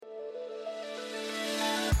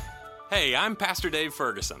Hey, I'm Pastor Dave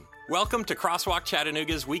Ferguson. Welcome to Crosswalk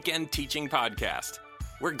Chattanooga's Weekend Teaching Podcast.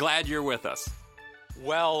 We're glad you're with us.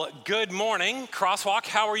 Well, good morning, Crosswalk.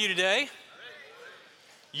 How are you today?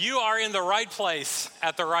 You are in the right place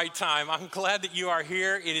at the right time. I'm glad that you are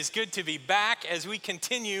here. It is good to be back as we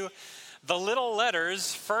continue the little letters,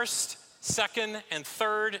 1st, 2nd, and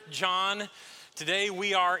 3rd John. Today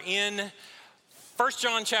we are in 1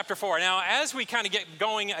 John chapter 4. Now, as we kind of get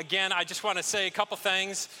going again, I just want to say a couple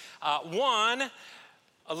things. One,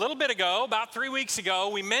 a little bit ago, about 3 weeks ago,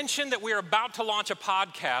 we mentioned that we are about to launch a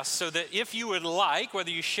podcast so that if you would like,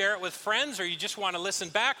 whether you share it with friends or you just want to listen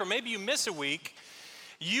back or maybe you miss a week,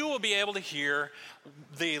 you will be able to hear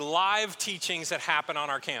the live teachings that happen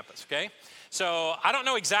on our campus, okay? So I don't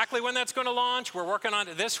know exactly when that's going to launch. We're working on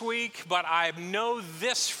it this week, but I know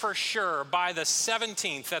this for sure. By the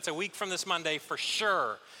 17th, that's a week from this Monday, for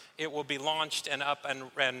sure, it will be launched and up,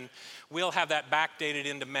 and we'll have that backdated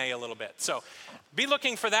into May a little bit. So be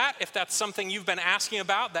looking for that. If that's something you've been asking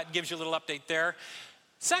about, that gives you a little update there.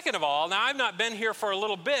 Second of all, now I've not been here for a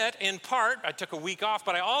little bit. In part, I took a week off,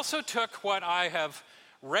 but I also took what I have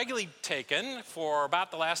regularly taken for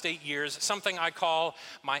about the last 8 years, something I call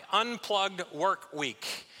my unplugged work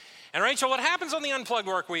week. And Rachel, what happens on the unplugged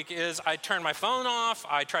work week is I turn my phone off,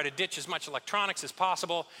 I try to ditch as much electronics as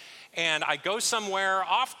possible, and I go somewhere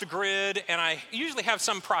off the grid, and I usually have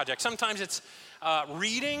some project. Sometimes it's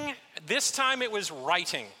reading. This time it was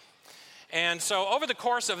writing. And so over the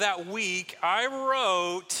course of that week, I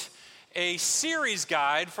wrote a series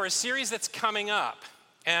guide for a series that's coming up.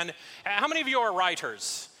 And how many of you are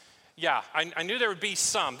writers? Yeah, I knew there would be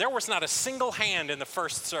some. There was not a single hand in the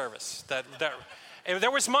first service.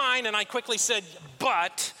 There was mine, and I quickly said,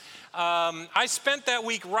 but I spent that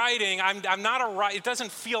week writing. I'm not a writer. It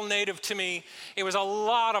doesn't feel native to me. It was a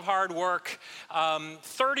lot of hard work.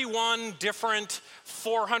 31 different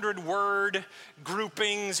 400-word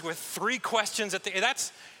groupings with 3 questions at the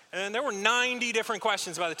and there were 90 different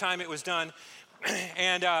questions by the time it was done.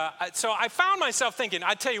 And so I found myself thinking,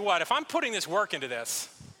 I tell you what, if I'm putting this work into this,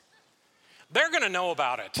 they're going to know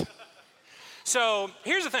about it. So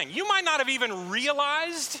here's the thing. You might not have even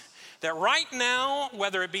realized that right now,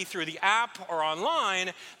 whether it be through the app or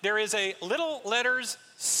online, there is a little letters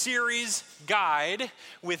series guide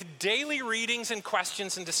with daily readings and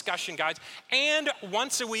questions and discussion guides, and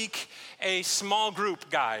once a week, a small group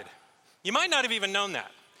guide. You might not have even known that.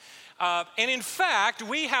 And in fact,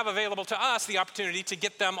 we have available to us the opportunity to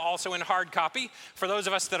get them also in hard copy for those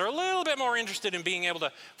of us that are a little bit more interested in being able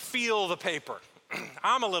to feel the paper.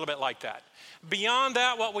 I'm a little bit like that. Beyond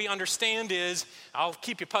that, what we understand is, I'll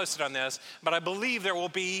keep you posted on this, but I believe there will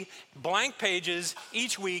be blank pages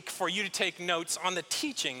each week for you to take notes on the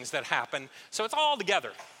teachings that happen, so it's all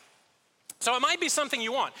together. So it might be something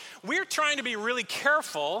you want. We're trying to be really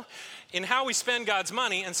careful in how we spend God's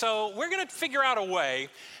money, and so we're going to figure out a way.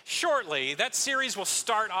 Shortly, that series will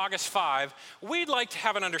start August 5. We'd like to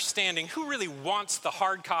have an understanding who really wants the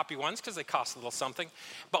hard copy ones, because they cost a little something,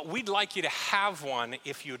 but we'd like you to have one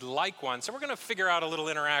if you'd like one. So we're going to figure out a little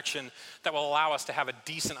interaction that will allow us to have a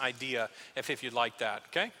decent idea if you'd like that,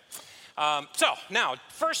 okay? So now,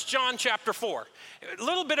 1 John chapter 4. A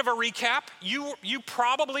little bit of a recap. You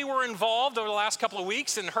probably were involved over the last couple of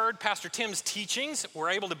weeks and heard Pastor Tim's teachings.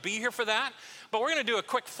 We're able to be here for that. But we're going to do a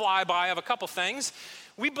quick flyby of a couple things.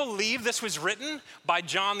 We believe this was written by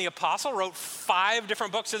John the Apostle, wrote 5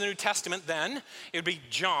 different books of the New Testament then. It would be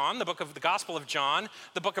John, the book of the Gospel of John,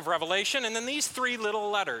 the book of Revelation, and then these 3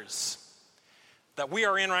 little letters that we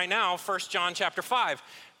are in right now, 1 John chapter 5.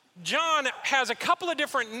 John has a couple of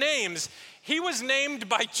different names. He was named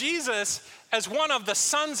by Jesus as one of the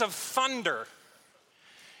sons of thunder.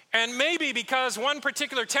 And maybe because one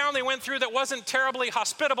particular town they went through that wasn't terribly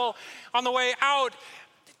hospitable, on the way out,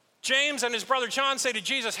 James and his brother John say to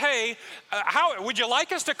Jesus, hey, how would you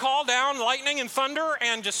like us to call down lightning and thunder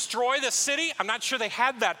and destroy the city? I'm not sure they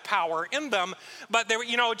had that power in them, but they were,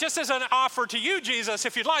 just as an offer to you, Jesus,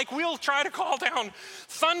 if you'd like, we'll try to call down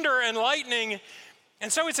thunder and lightning.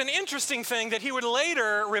 And so it's an interesting thing that he would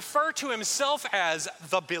later refer to himself as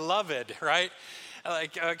the beloved, right?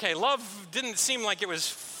 Love didn't seem like it was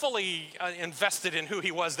fully invested in who he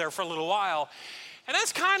was there for a little while. And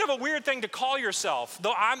that's kind of a weird thing to call yourself.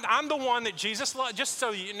 Though I'm the one that Jesus loved, just so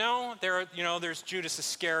you know, there's Judas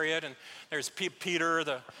Iscariot, and there's Peter,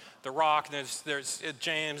 the rock, and there's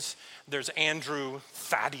James, there's Andrew,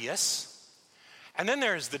 Thaddeus, and then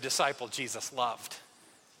there's the disciple Jesus loved.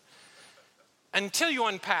 Until you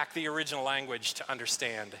unpack the original language to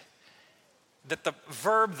understand that the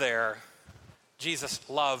verb there, Jesus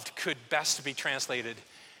loved, could best be translated,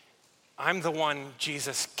 I'm the one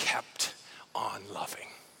Jesus kept on loving.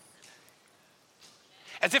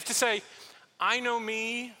 As if to say, I know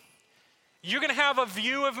me. You're going to have a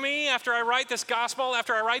view of me after I write this gospel,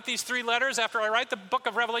 after I write these 3 letters, after I write the book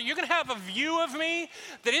of Revelation. You're going to have a view of me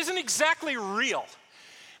that isn't exactly real.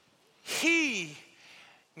 He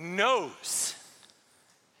knows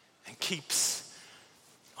and keeps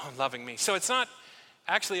on loving me. So it's not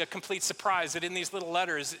actually a complete surprise that in these little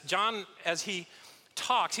letters, John, as he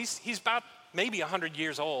talks, he's about maybe 100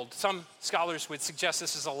 years old. Some scholars would suggest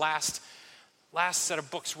this is the last set of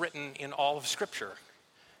books written in all of Scripture.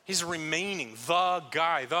 He's remaining the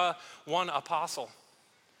guy, the one apostle.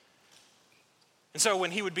 And so when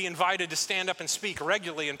he would be invited to stand up and speak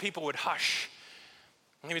regularly and people would hush,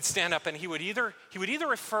 he would stand up and he would either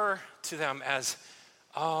refer to them as,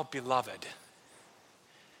 oh, beloved,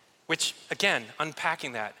 which, again,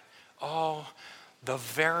 unpacking that, oh, the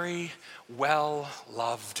very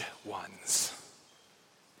well-loved ones.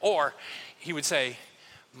 Or he would say,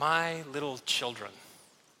 my little children.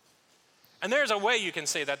 And there's a way you can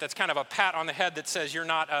say that that's kind of a pat on the head that says you're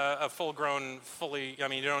not a full-grown, you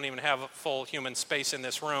don't even have a full human space in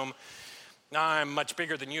this room. I'm much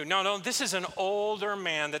bigger than you. No, this is an older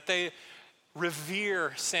man that they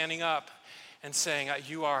revere standing up and saying,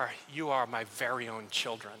 you are my very own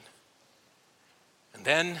children. And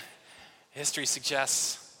then history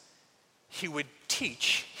suggests he would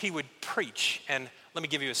teach, he would preach, and let me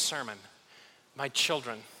give you a sermon. My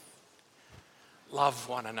children, love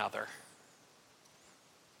one another.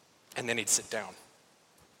 And then he'd sit down,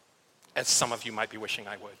 as some of you might be wishing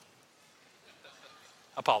I would.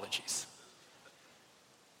 Apologies.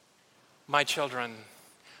 My children,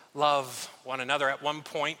 love one another. At one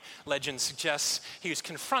point, legend suggests he was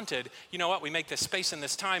confronted. You know what? We make this space in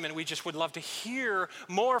this time, and we just would love to hear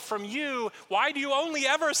more from you. Why do you only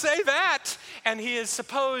ever say that? And he is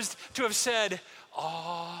supposed to have said,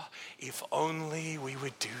 oh, if only we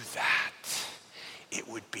would do that, it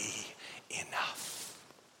would be enough.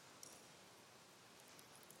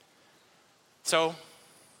 So,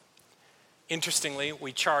 interestingly,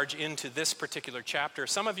 we charge into this particular chapter.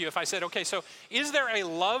 Some of you, if I said, okay, so is there a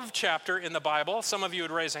love chapter in the Bible? Some of you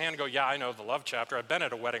would raise a hand and go, yeah, I know the love chapter. I've been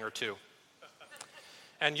at a wedding or two.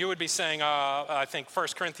 And you would be saying, I think 1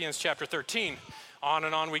 Corinthians chapter 13, on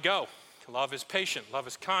and on we go. Love is patient, love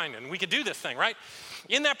is kind, and we could do this thing, right?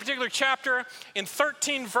 In that particular chapter, in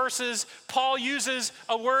 13 verses, Paul uses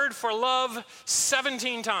a word for love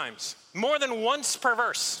 17 times, more than once per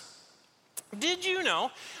verse. Did you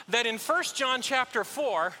know that in 1 John chapter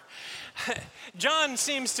 4, John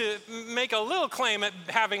seems to make a little claim at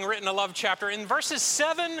having written a love chapter. In verses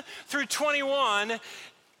 7 through 21,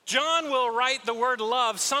 John will write the word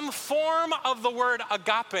love, some form of the word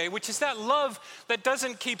agape, which is that love that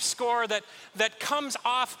doesn't keep score, that comes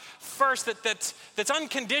off first, that's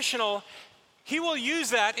unconditional. He will use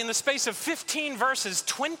that in the space of 15 verses,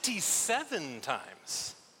 27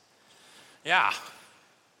 times. Yeah,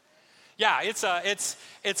 it's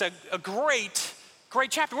a great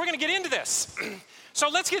chapter. We're going to get into this. So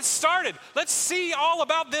let's get started. Let's see all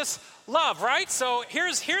about this love, right? So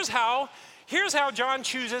here's how John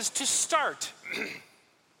chooses to start.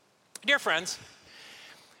 Dear friends,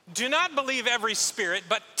 do not believe every spirit,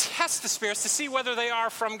 but test the spirits to see whether they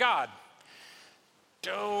are from God.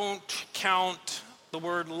 Don't count the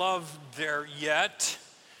word love there yet.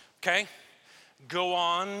 Okay? Go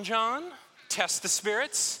on, John. Test the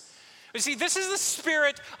spirits. You see, this is the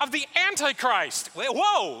spirit of the Antichrist.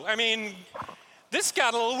 Whoa, this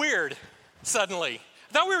got a little weird suddenly.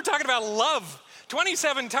 I thought we were talking about love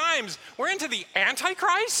 27 times. We're into the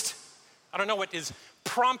Antichrist? I don't know what is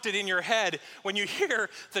prompted in your head when you hear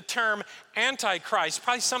the term Antichrist.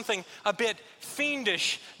 Probably something a bit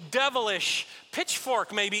fiendish, devilish,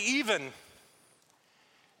 pitchfork maybe even.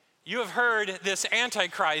 You have heard this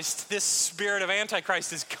Antichrist, this spirit of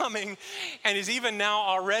Antichrist is coming and is even now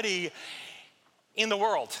already in the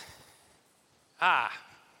world.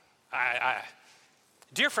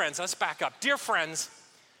 Dear friends, let's back up. Dear friends,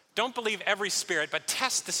 don't believe every spirit, but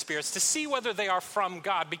test the spirits to see whether they are from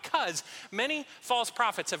God, because many false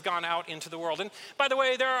prophets have gone out into the world. And by the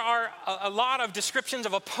way, there are a lot of descriptions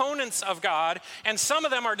of opponents of God, and some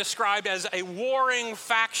of them are described as a warring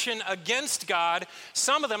faction against God.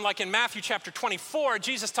 Some of them, like in Matthew chapter 24,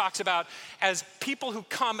 Jesus talks about as people who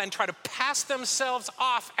come and try to pass themselves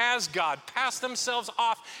off as God, pass themselves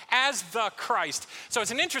off as the Christ. So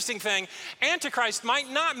it's an interesting thing. Antichrist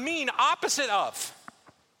might not mean opposite of.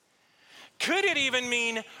 Could it even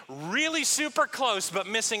mean really super close but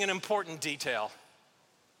missing an important detail?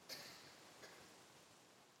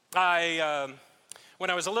 When I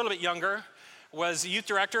was a little bit younger, was a youth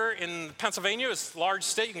director in Pennsylvania. It's a large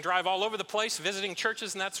state. You can drive all over the place, visiting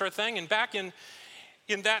churches and that sort of thing. And back in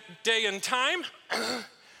in that day and time,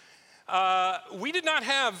 we did not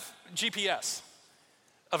have GPS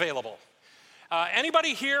available.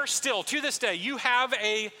 Anybody here still, to this day, you have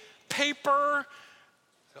a paper,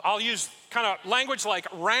 I'll use kind of language like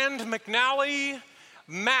Rand McNally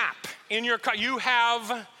map in your car. You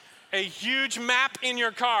have a huge map in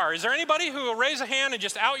your car. Is there anybody who will raise a hand and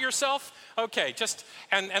just out yourself? Okay,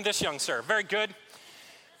 and this young sir, very good.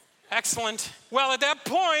 Excellent. Well, at that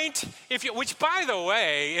point, which by the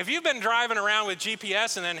way, if you've been driving around with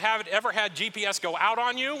GPS and then have ever had GPS go out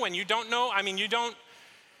on you when you don't know,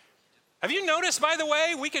 have you noticed, by the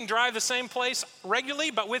way, we can drive the same place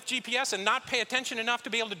regularly, but with GPS and not pay attention enough to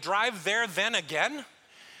be able to drive there then again?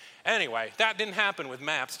 Anyway, that didn't happen with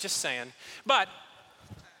maps, just saying. But,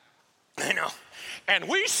 and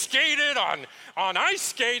we skated on ice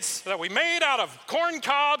skates that we made out of corn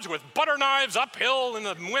cobs with butter knives uphill in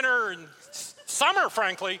the winter and summer,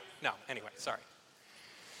 frankly. No, anyway, sorry.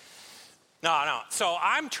 No. So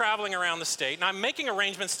I'm traveling around the state, and I'm making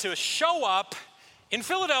arrangements to show up in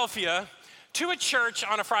Philadelphia to a church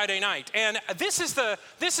on a Friday night. And this is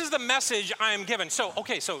the message I am given. So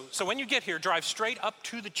when you get here, drive straight up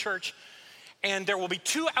to the church, and there will be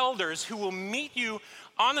two elders who will meet you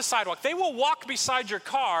on the sidewalk. They will walk beside your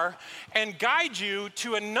car and guide you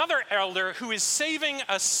to another elder who is saving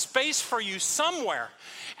a space for you somewhere.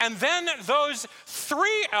 And then those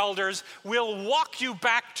three elders will walk you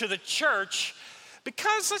back to the church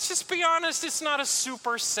because, let's just be honest, it's not a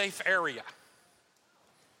super safe area.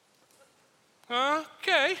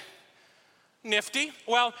 Okay, nifty.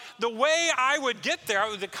 Well, the way I would get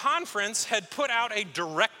there, the conference had put out a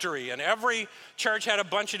directory, and every church had a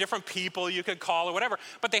bunch of different people you could call or whatever,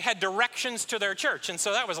 but they had directions to their church, and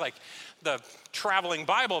so that was like the traveling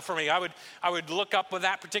Bible for me. I would look up with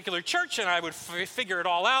that particular church, and I would figure it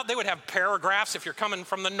all out. They would have paragraphs if you're coming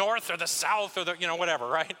from the north or the south or the, whatever,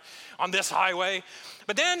 right, on this highway.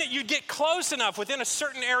 But then you'd get close enough within a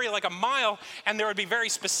certain area, like a mile, and there would be very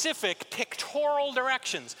specific pictorial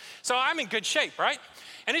directions. So I'm in good shape, right?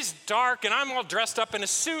 And it's dark, and I'm all dressed up in a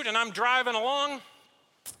suit, and I'm driving along,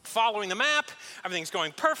 following the map. Everything's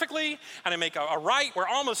going perfectly, and I make a right. We're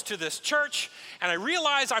almost to this church, and I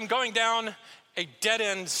realize I'm going down a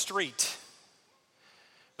dead-end street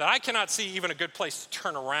that I cannot see even a good place to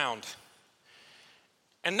turn around.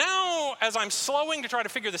 And now, as I'm slowing to try to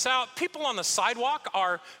figure this out, people on the sidewalk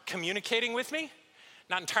are communicating with me,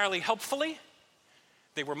 not entirely helpfully.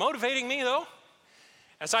 They were motivating me, though,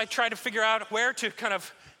 as I try to figure out where to kind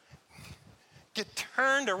of get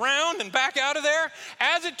turned around and back out of there.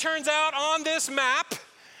 As it turns out, on this map,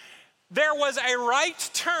 there was a right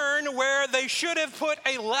turn where they should have put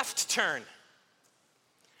a left turn.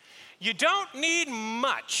 You don't need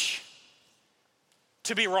much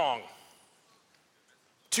to be wrong.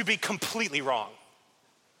 To be completely wrong.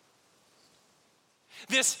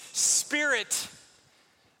 This spirit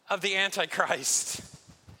of the Antichrist.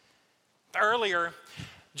 Earlier,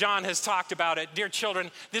 John has talked about it. Dear children,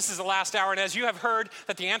 this is the last hour, and as you have heard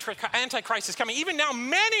that the Antichrist is coming, even now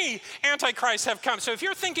many Antichrists have come. So if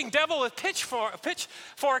you're thinking devil with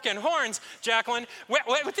pitchfork and horns, Jacqueline,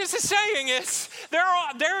 what this is saying is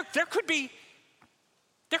there could be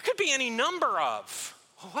any number of.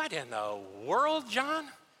 What in the world, John?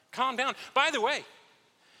 Calm down. By the way,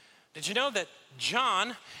 did you know that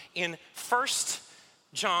John in 1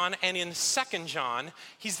 John and in 2 John,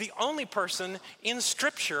 he's the only person in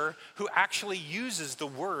Scripture who actually uses the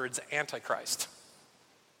words Antichrist.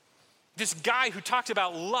 This guy who talks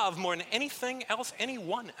about love more than anything else,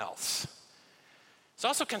 anyone else, is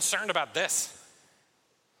also concerned about this.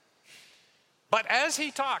 But as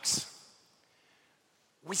he talks,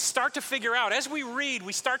 we start to figure out, as we read,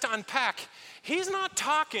 we start to unpack, he's not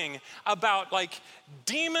talking about like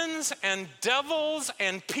demons and devils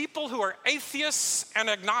and people who are atheists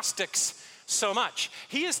and agnostics so much.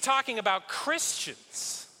 He is talking about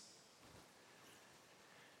Christians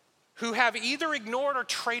who have either ignored or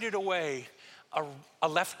traded away a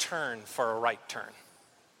left turn for a right turn.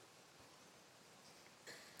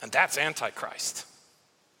 And that's Antichrist.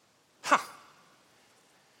 Huh.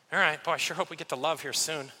 All right, boy, I sure hope we get to love here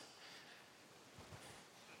soon.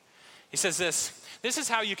 He says this is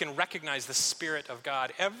how you can recognize the Spirit of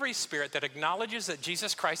God. Every spirit that acknowledges that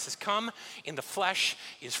Jesus Christ has come in the flesh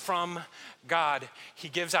is from God. He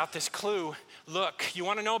gives out this clue. Look, you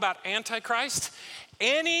want to know about Antichrist?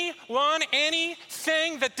 Anything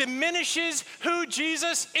that diminishes who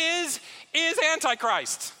Jesus is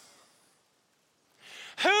Antichrist.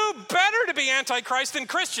 Who better to be Antichrist than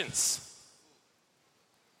Christians?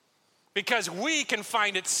 Because we can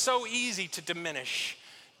find it so easy to diminish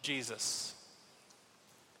Jesus.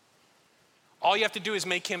 All you have to do is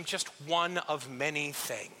make him just one of many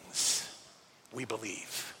things we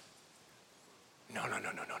believe. No.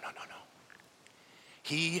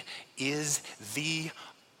 He is the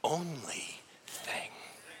only thing.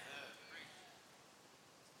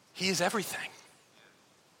 He is everything.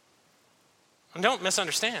 And don't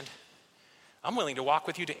misunderstand. I'm willing to walk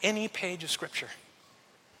with you to any page of Scripture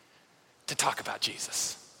to talk about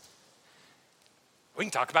Jesus. We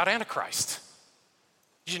can talk about Antichrist.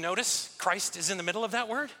 Did you notice Christ is in the middle of that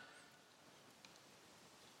word?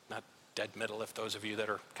 Not dead middle, if those of you that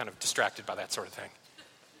are kind of distracted by that sort of thing.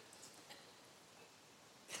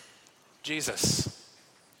 Jesus,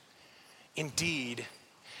 indeed.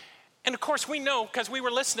 And of course we know, because we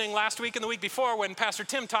were listening last week and the week before when Pastor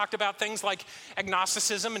Tim talked about things like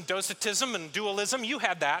agnosticism and docetism and dualism. You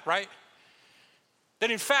had that, right? That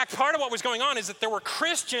in fact, part of what was going on is that there were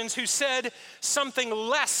Christians who said something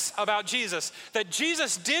less about Jesus. That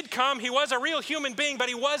Jesus did come, he was a real human being, but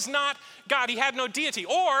he was not God, he had no deity.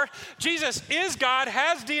 Or Jesus is God,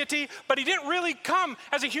 has deity, but he didn't really come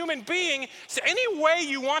as a human being. So any way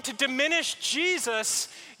you want to diminish Jesus,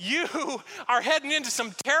 you are heading into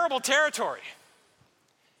some terrible territory.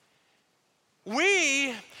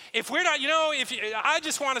 If we're not, I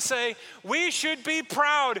just want to say, we should be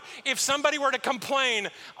proud if somebody were to complain,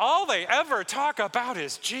 all they ever talk about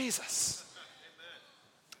is Jesus. Amen.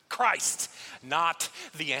 Christ, not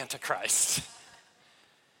the Antichrist.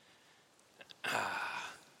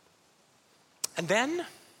 And then,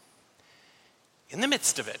 in the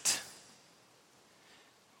midst of it,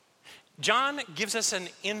 John gives us an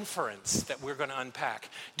inference that we're going to unpack.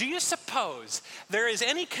 Do you suppose there is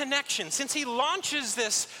any connection, since he launches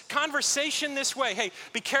this conversation this way? Hey,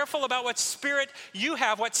 be careful about what spirit you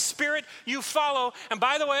have, what spirit you follow. And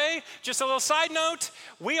by the way, just a little side note,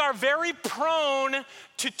 we are very prone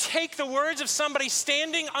to take the words of somebody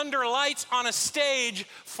standing under lights on a stage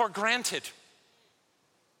for granted.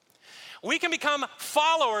 We can become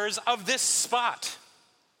followers of this spot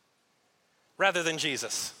rather than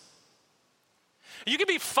Jesus. You could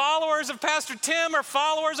be followers of Pastor Tim or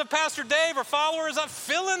followers of Pastor Dave or followers of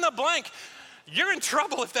fill in the blank. You're in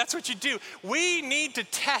trouble if that's what you do. We need to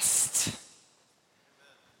test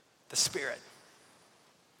the Spirit.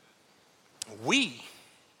 We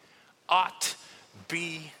ought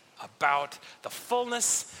be about the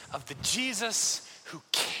fullness of the Jesus who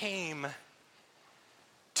came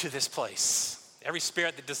to this place. Every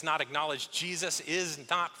spirit that does not acknowledge Jesus is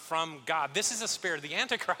not from God. This is a spirit of the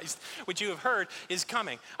Antichrist, which you have heard is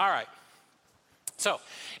coming. All right. So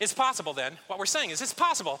it's possible then, what we're saying is it's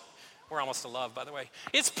possible, we're almost to love, by the way.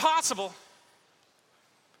 It's possible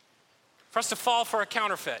for us to fall for a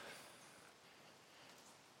counterfeit.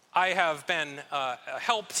 I have been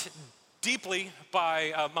helped deeply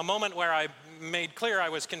by a moment where I made clear I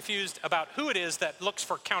was confused about who it is that looks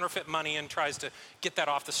for counterfeit money and tries to get that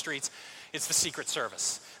off the streets. It's the Secret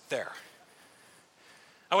Service there.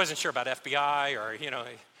 I wasn't sure about FBI or,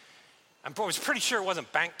 I was pretty sure it wasn't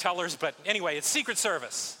bank tellers, but anyway, it's Secret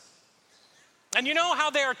Service. And you know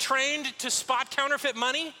how they are trained to spot counterfeit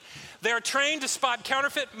money? They are trained to spot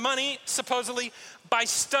counterfeit money, supposedly, by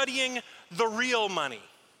studying the real money.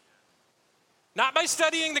 Not by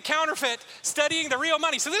studying the counterfeit, studying the real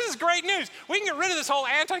money. So this is great news. We can get rid of this whole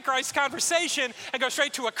Antichrist conversation and go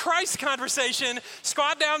straight to a Christ conversation.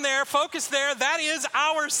 Squat down there, focus there. That is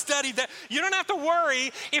our study. That you don't have to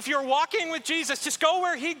worry if you're walking with Jesus. Just go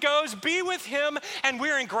where he goes, be with him, and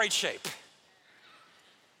we're in great shape.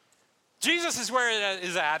 Jesus is where it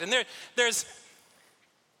is at. And there's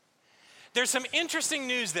some interesting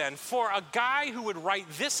news then for a guy who would write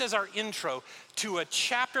this as our intro to a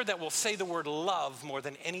chapter that will say the word love more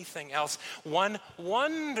than anything else. One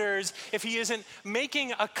wonders if he isn't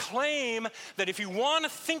making a claim that if you want to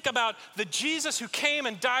think about the Jesus who came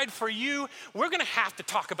and died for you, we're going to have to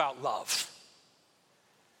talk about love.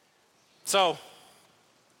 So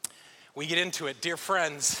we get into it. Dear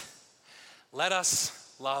friends, let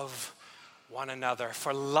us love one another,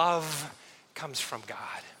 for love comes from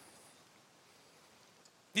God.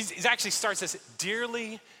 He actually starts as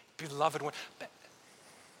dearly beloved one.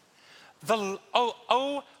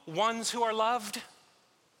 Oh, ones who are loved,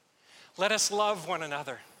 let us love one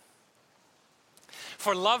another.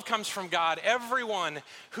 For love comes from God. Everyone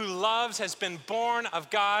who loves has been born of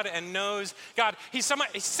God and knows God. He's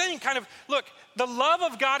saying kind of, look, the love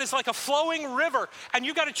of God is like a flowing river, and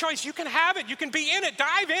you got a choice. You can have it. You can be in it.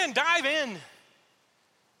 Dive in.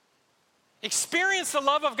 Experience the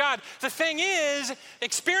love of God. The thing is,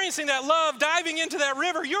 experiencing that love, diving into that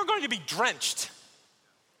river, you're going to be drenched.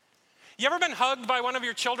 You ever been hugged by one of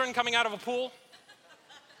your children coming out of a pool?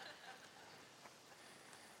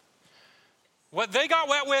 What they got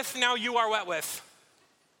wet with, now you are wet with.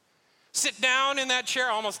 Sit down in that chair,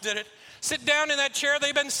 almost did it. Sit down in that chair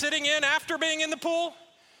they've been sitting in after being in the pool,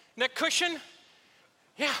 that cushion.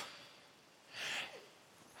 Yeah.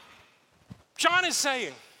 John is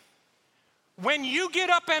saying, when you get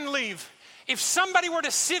up and leave, if somebody were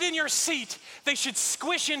to sit in your seat, they should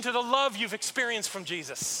squish into the love you've experienced from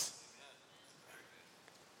Jesus.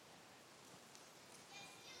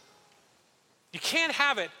 You can't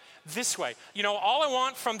have it this way. You know, all I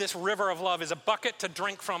want from this river of love is a bucket to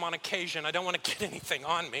drink from on occasion. I don't want to get anything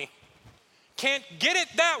on me. Can't get it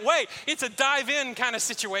that way. It's a dive in kind of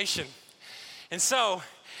situation. And so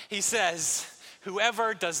he says,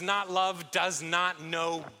 whoever does not love does not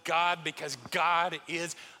know God, because God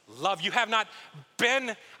is love. You have not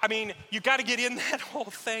been, you got to get in that whole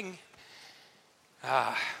thing.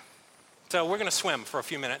 So we're going to swim for a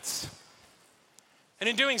few minutes. And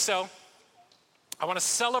in doing so, I want to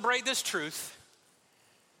celebrate this truth.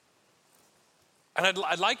 And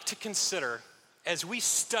I'd like to consider, as we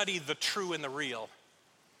study the true and the real,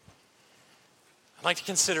 I'd like to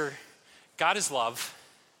consider God is love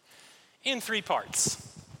in 3 parts.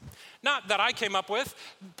 Not that I came up with,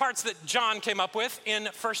 parts that John came up with in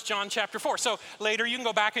 1 John chapter 4. So later you can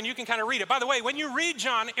go back and you can kind of read it. By the way, when you read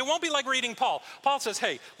John, it won't be like reading Paul. Paul says,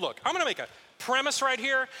 hey, look, I'm going to make a premise right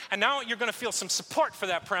here, and now you're going to feel some support for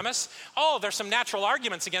that premise. Oh, there's some natural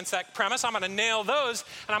arguments against that premise. I'm going to nail those,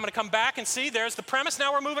 and I'm going to come back and see there's the premise.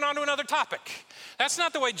 Now we're moving on to another topic. That's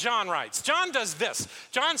not the way John writes. John does this.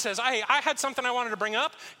 John says, hey, I had something I wanted to bring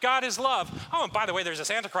up. God is love. Oh, and by the way, there's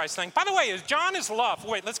this Antichrist thing. By the way, John is love.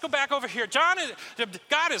 Wait, let's go back over here. God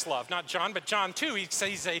is love. Not John, but John too. He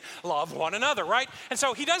says they love one another, right? And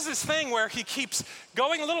so he does this thing where he keeps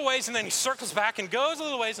going a little ways, and then he circles back and goes a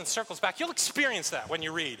little ways and circles back. You'll experience that when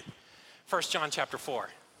you read 1 John chapter 4.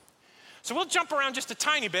 So we'll jump around just a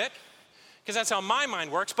tiny bit, because that's how my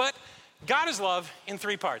mind works, but God is love in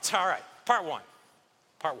 3 parts. All right, part one.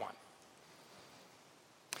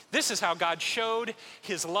 This is how God showed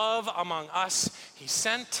his love among us. He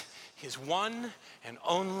sent his one and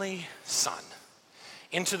only Son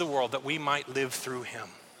into the world that we might live through him.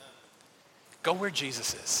 Go where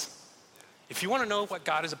Jesus is. If you want to know what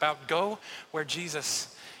God is about, go where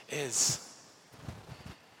Jesus is.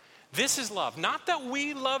 This is love. Not that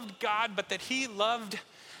we loved God, but that he loved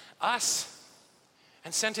us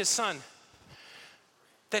and sent his Son.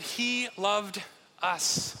 That he loved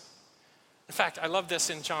us. In fact, I love this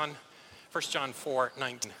in 1 John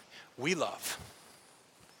 4:19. We love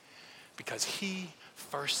because he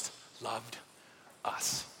first loved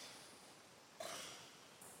us.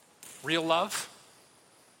 Real love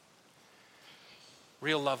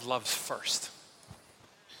loves first.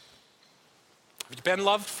 Have you been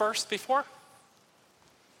loved first before?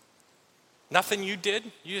 Nothing you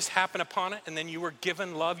did, you just happened upon it, and then you were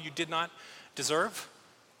given love you did not deserve?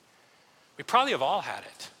 We probably have all had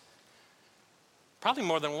it. Probably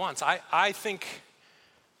more than once. I think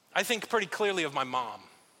pretty clearly of my mom.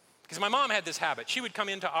 Because my mom had this habit. She would come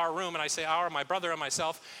into our room, and I say our, my brother and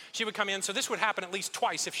myself. She would come in, so this would happen at least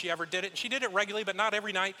twice if she ever did it. And she did it regularly, but not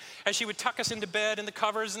every night. And she would tuck us into bed in the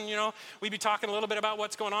covers, and we'd be talking a little bit about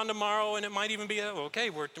what's going on tomorrow, and it might even be,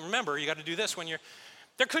 remember, you got to do this when you're.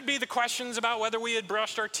 There could be the questions about whether we had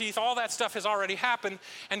brushed our teeth. All that stuff has already happened.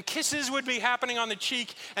 And kisses would be happening on the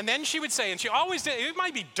cheek. And then she would say, and she always did, it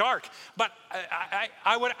might be dark, but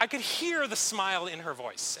I could hear the smile in her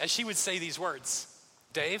voice as she would say these words.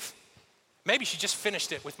 Dave, maybe she just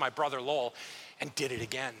finished it with my brother Lowell and did it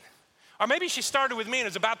again. Or maybe she started with me and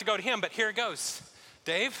was about to go to him, but here it goes.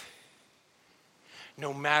 Dave,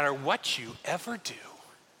 no matter what you ever do,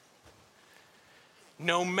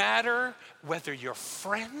 no matter whether your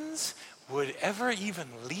friends would ever even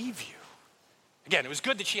leave you. Again, it was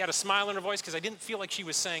good that she had a smile in her voice, because I didn't feel like she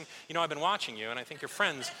was saying, I've been watching you, and I think your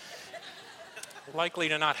friends are likely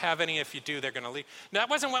to not have any. If you do, they're going to leave. No, that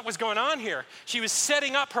wasn't what was going on here. She was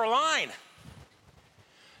setting up her line.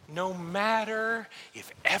 No matter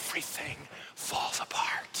if everything falls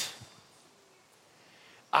apart,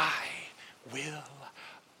 I will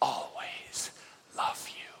always love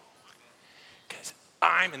you.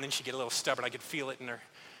 And then she'd get a little stubborn. I could feel it in her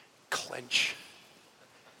clench.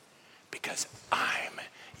 Because I'm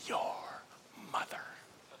your mother.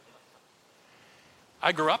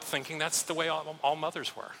 I grew up thinking that's the way all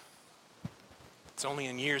mothers were. It's only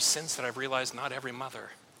in years since that I've realized not every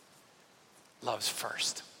mother loves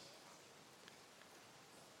first.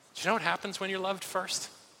 Do you know what happens when you're loved first?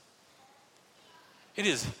 It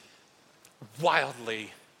is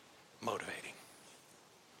wildly motivating.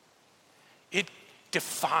 It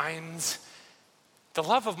defines The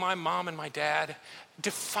love of my mom and my dad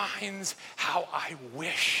defines how I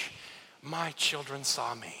wish my children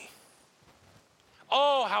saw me.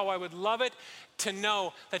 Oh, how I would love it to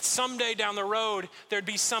know that someday down the road, there'd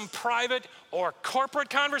be some private or corporate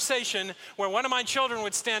conversation where one of my children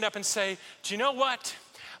would stand up and say, do you know what?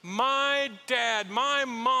 My dad, my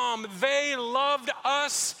mom, they loved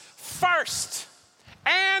us first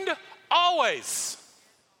and always.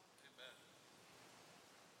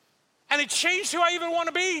 And it changed who I even want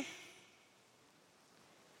to be.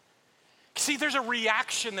 See, there's a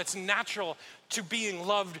reaction that's natural to being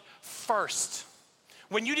loved first.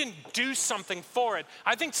 When you didn't do something for it.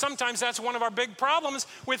 I think sometimes that's one of our big problems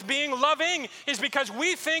with being loving, is because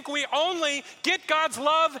we think we only get God's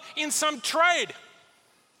love in some trade.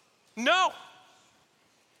 No.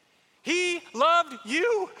 He loved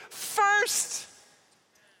you first,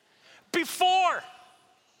 before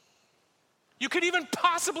you could even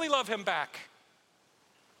possibly love him back.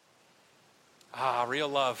 Real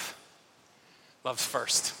love loves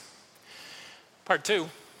first. Part 2.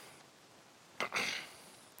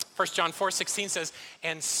 1 John 4:16 says,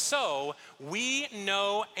 and so we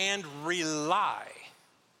know and rely.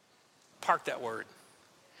 Park that word.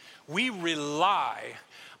 We rely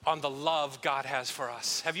on the love God has for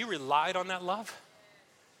us. Have you relied on that love?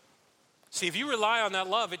 See, if you rely on that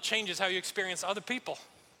love, it changes how you experience other people.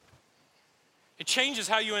 It changes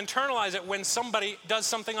how you internalize it when somebody does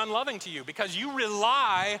something unloving to you, because you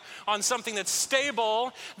rely on something that's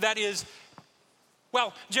stable, that is,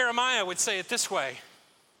 well, Jeremiah would say it this way.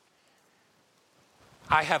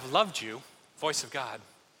 I have loved you, voice of God,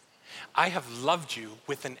 I have loved you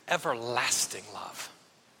with an everlasting love.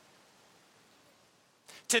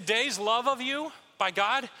 Today's love of you by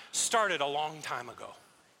God started a long time ago.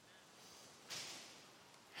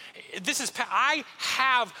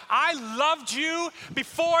 I loved you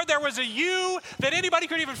before there was a you that anybody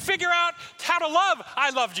could even figure out how to love. I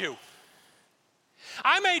loved you.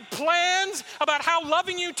 I made plans about how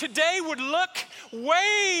loving you today would look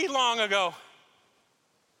way long ago.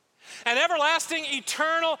 And everlasting,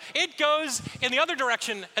 eternal, it goes in the other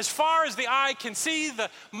direction as far as the eye can see, the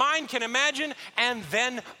mind can imagine, and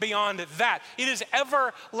then beyond that. It is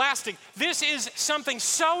everlasting. This is something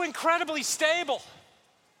so incredibly stable.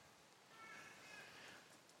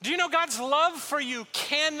 Do you know God's love for you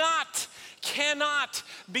cannot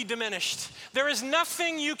be diminished? There is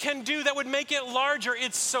nothing you can do that would make it larger.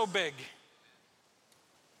 It's so big.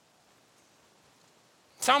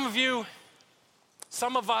 Some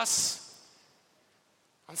of us,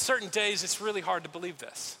 on certain days, it's really hard to believe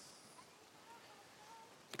this.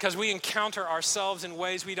 Because we encounter ourselves in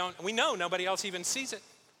ways we know nobody else even sees it.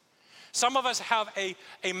 Some of us have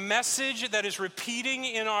a message that is repeating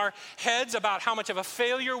in our heads about how much of a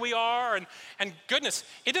failure we are. And goodness,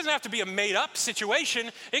 it doesn't have to be a made-up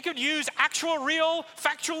situation. It could use actual, real,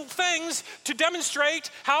 factual things to demonstrate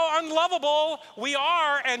how unlovable we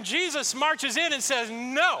are. And Jesus marches in and says,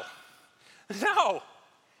 no.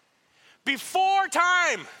 Before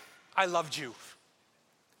time, I loved you.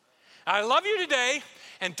 I love you today,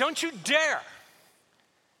 and don't you dare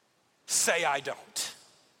say I don't.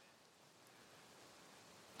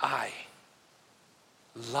 I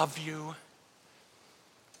love you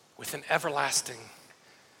with an everlasting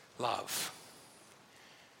love.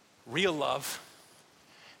 Real love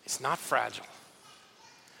is not fragile.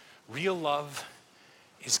 Real love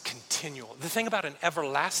is continual. The thing about an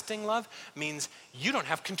everlasting love means you don't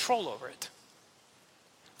have control over it.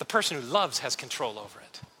 The person who loves has control over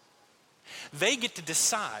it. They get to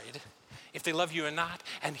decide if they love you or not,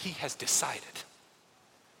 and he has decided.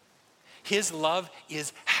 His love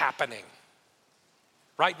is happening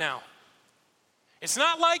right now. It's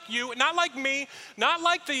not like you, not like me, not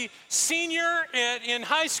like the senior in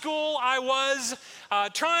high school I was,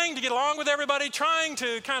 trying to get along with everybody, trying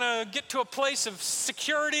to kind of get to a place of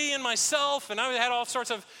security in myself, and I had all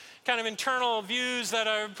sorts of kind of internal views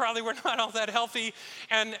that probably were not all that healthy.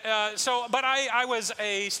 And but I was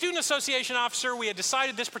a student association officer. We had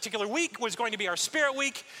decided this particular week was going to be our Spirit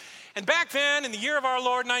Week. And back then, in the year of our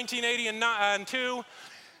Lord, 1982,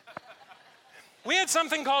 we had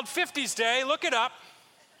something called 50s Day. Look it up.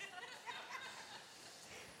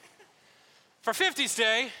 For 50s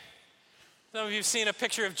Day, some of you have seen a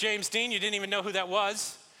picture of James Dean. You didn't even know who that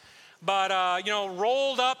was. But,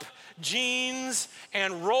 rolled up jeans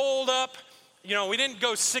and rolled up, we didn't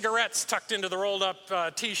go cigarettes tucked into the rolled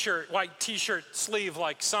up t-shirt, white t-shirt sleeve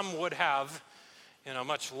like some would have,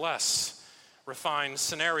 much less refined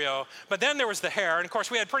scenario. But then there was the hair, and of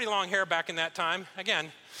course we had pretty long hair back in that time.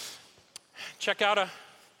 Again, check out a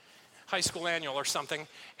high school annual or something.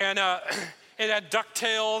 And it had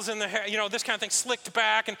ducktails in the hair, this kind of thing, slicked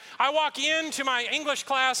back. And I walk into my English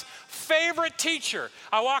class, favorite teacher.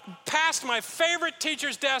 I walk past my favorite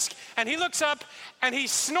teacher's desk, and he looks up and he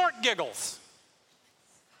snort giggles.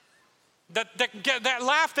 That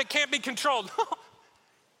laugh that can't be controlled.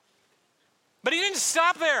 But he didn't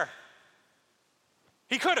stop there.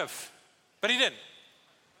 He could have, but he didn't.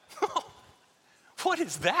 What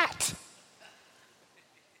is that?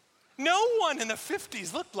 No one in the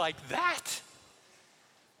 50s looked like that.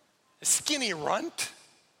 A skinny runt.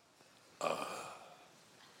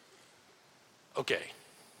 Okay.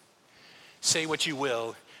 Say what you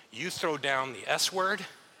will. You throw down the S word,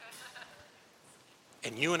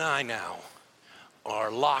 and you and I now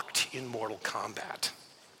are locked in mortal combat.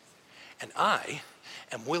 And I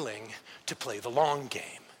am willing to play the long game.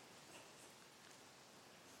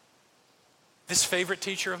 This favorite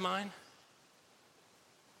teacher of mine,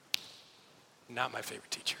 not my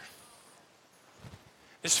favorite teacher.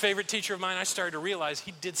 This favorite teacher of mine, I started to realize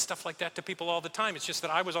he did stuff like that to people all the time. It's just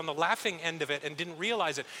that I was on the laughing end of it and didn't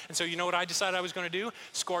realize it. And so you know what I decided I was going to do?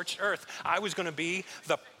 Scorched earth. I was going to be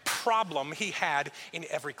the problem he had in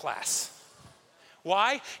every class.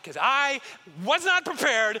 Why? Because I was not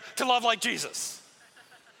prepared to love like Jesus.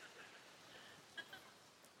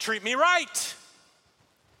 Treat me right,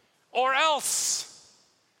 or else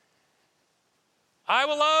I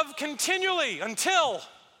will love continually until,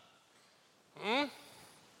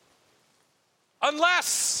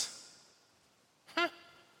 unless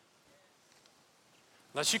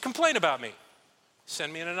you complain about me.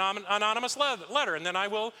 Send me an anonymous letter, and then I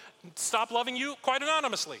will stop loving you quite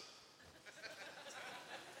anonymously.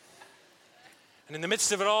 And in the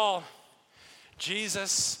midst of it all,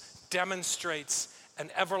 Jesus demonstrates an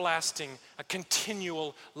everlasting, a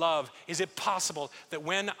continual love. Is it possible that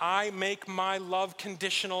when I make my love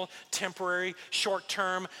conditional, temporary,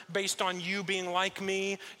 short-term, based on you being like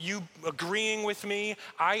me, you agreeing with me,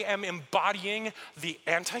 I am embodying the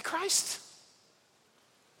Antichrist?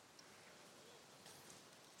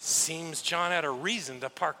 Seems John had a reason to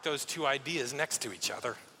park those two ideas next to each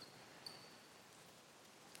other.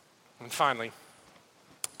 And finally,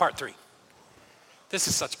 part 3. This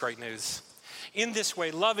is such great news. In this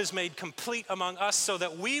way, love is made complete among us so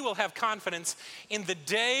that we will have confidence in the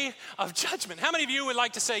day of judgment. How many of you would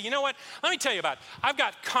like to say, you know what, let me tell you about it. I've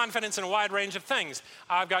got confidence in a wide range of things.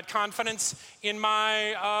 I've got confidence in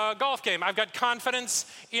my golf game. I've got confidence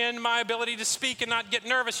in my ability to speak and not get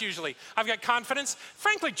nervous usually. I've got confidence,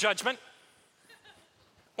 frankly, judgment.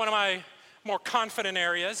 One of my more confident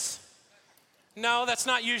areas. No, that's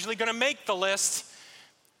not usually going to make the list.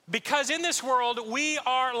 Because in this world, we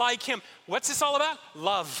are like him. What's this all about?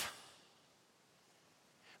 Love.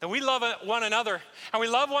 That we love one another, and we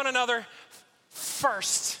love one another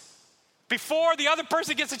first, before the other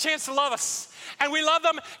person gets a chance to love us. And we love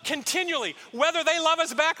them continually, whether they love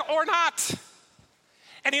us back or not.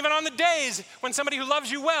 And even on the days when somebody who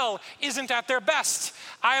loves you well isn't at their best.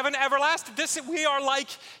 I have an everlasting, we are like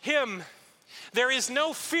him. There is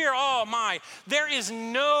no fear, there is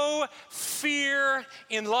no fear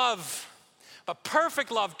in love. But perfect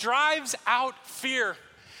love drives out fear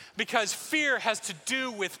because fear has to do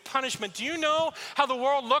with punishment. Do you know how the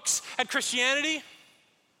world looks at Christianity?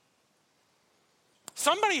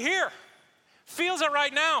 Somebody here feels it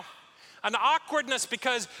right now. An awkwardness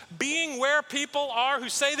because being where people are who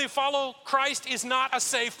say they follow Christ is not a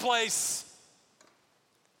safe place.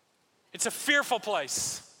 It's a fearful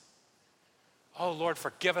place. Oh, Lord,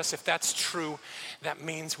 forgive us if that's true. That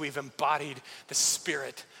means we've embodied the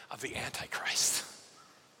spirit of the Antichrist.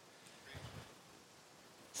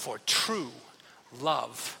 For true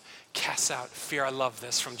love casts out fear. I love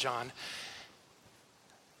this from John.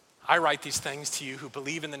 I write these things to you who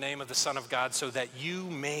believe in the name of the Son of God so that you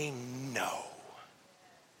may know.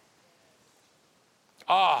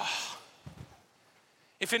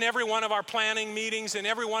 If in every one of our planning meetings, in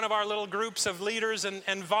every one of our little groups of leaders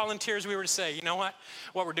and volunteers, we were to say, you know what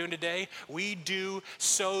we're doing today? We do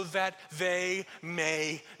so that they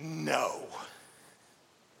may know.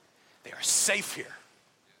 They are safe here.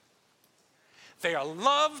 They are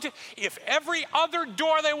loved. If every other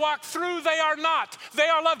door they walk through, they are not. They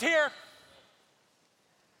are loved here.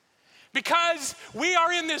 Because we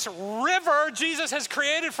are in this river Jesus has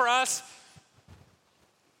created for us.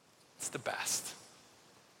 It's the best.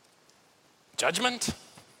 Judgment?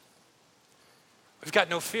 We've got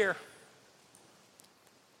no fear.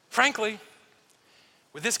 Frankly,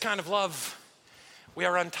 with this kind of love, we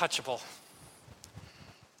are untouchable.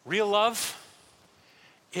 Real love,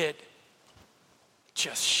 it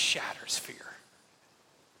just shatters fear.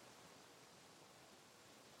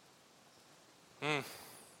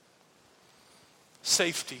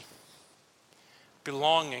 safety,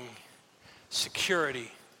 belonging,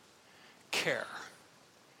 security, care.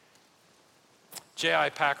 J.I.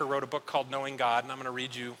 Packer wrote a book called Knowing God, and I'm going to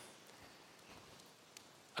read you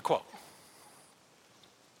a quote.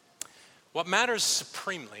 What matters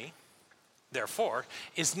supremely, therefore,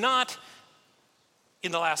 is not,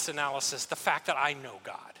 in the last analysis, the fact that I know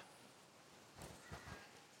God,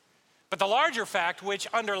 but the larger fact which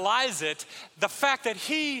underlies it, the fact that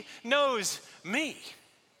he knows me.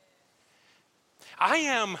 I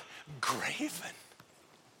am graven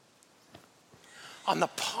on the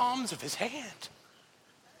palms of his hand,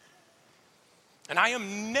 and I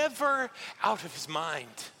am never out of his mind.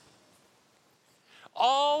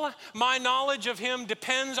 All my knowledge of him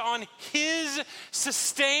depends on his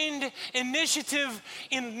sustained initiative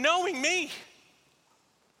in knowing me.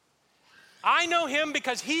 I know him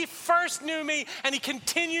because he first knew me, and he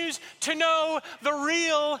continues to know the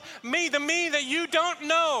real me, the me that you don't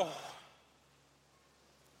know.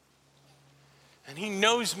 And he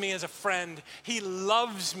knows me as a friend. He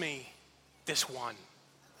loves me, this one.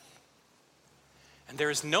 And there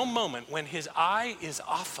is no moment when his eye is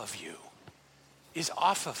off of you, is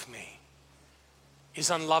off of me, is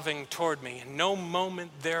unloving toward me, and no moment,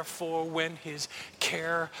 therefore, when his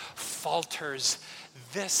care falters.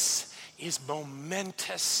 This is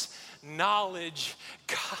momentous knowledge.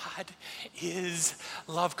 God is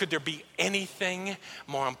love. Could there be anything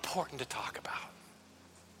more important to talk about?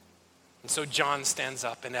 And so John stands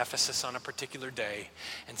up in Ephesus on a particular day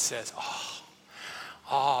and says,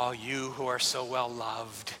 oh, you who are so well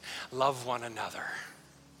loved, love one another,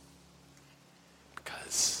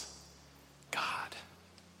 because God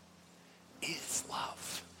is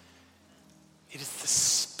love. It is the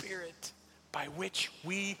Spirit by which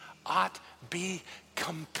we ought be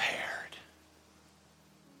compared.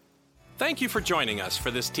 Thank you for joining us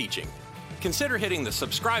for this teaching. Consider hitting the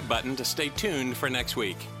subscribe button to stay tuned for next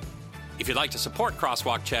week. If you'd like to support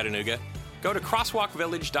Crosswalk Chattanooga, go to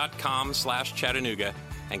crosswalkvillage.com/Chattanooga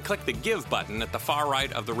and click the Give button at the far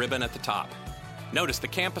right of the ribbon at the top. Notice the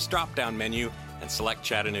campus drop-down menu and select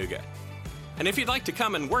Chattanooga. And if you'd like to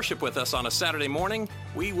come and worship with us on a Saturday morning,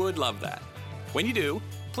 we would love that. When you do,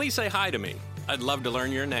 please say hi to me. I'd love to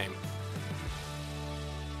learn your name.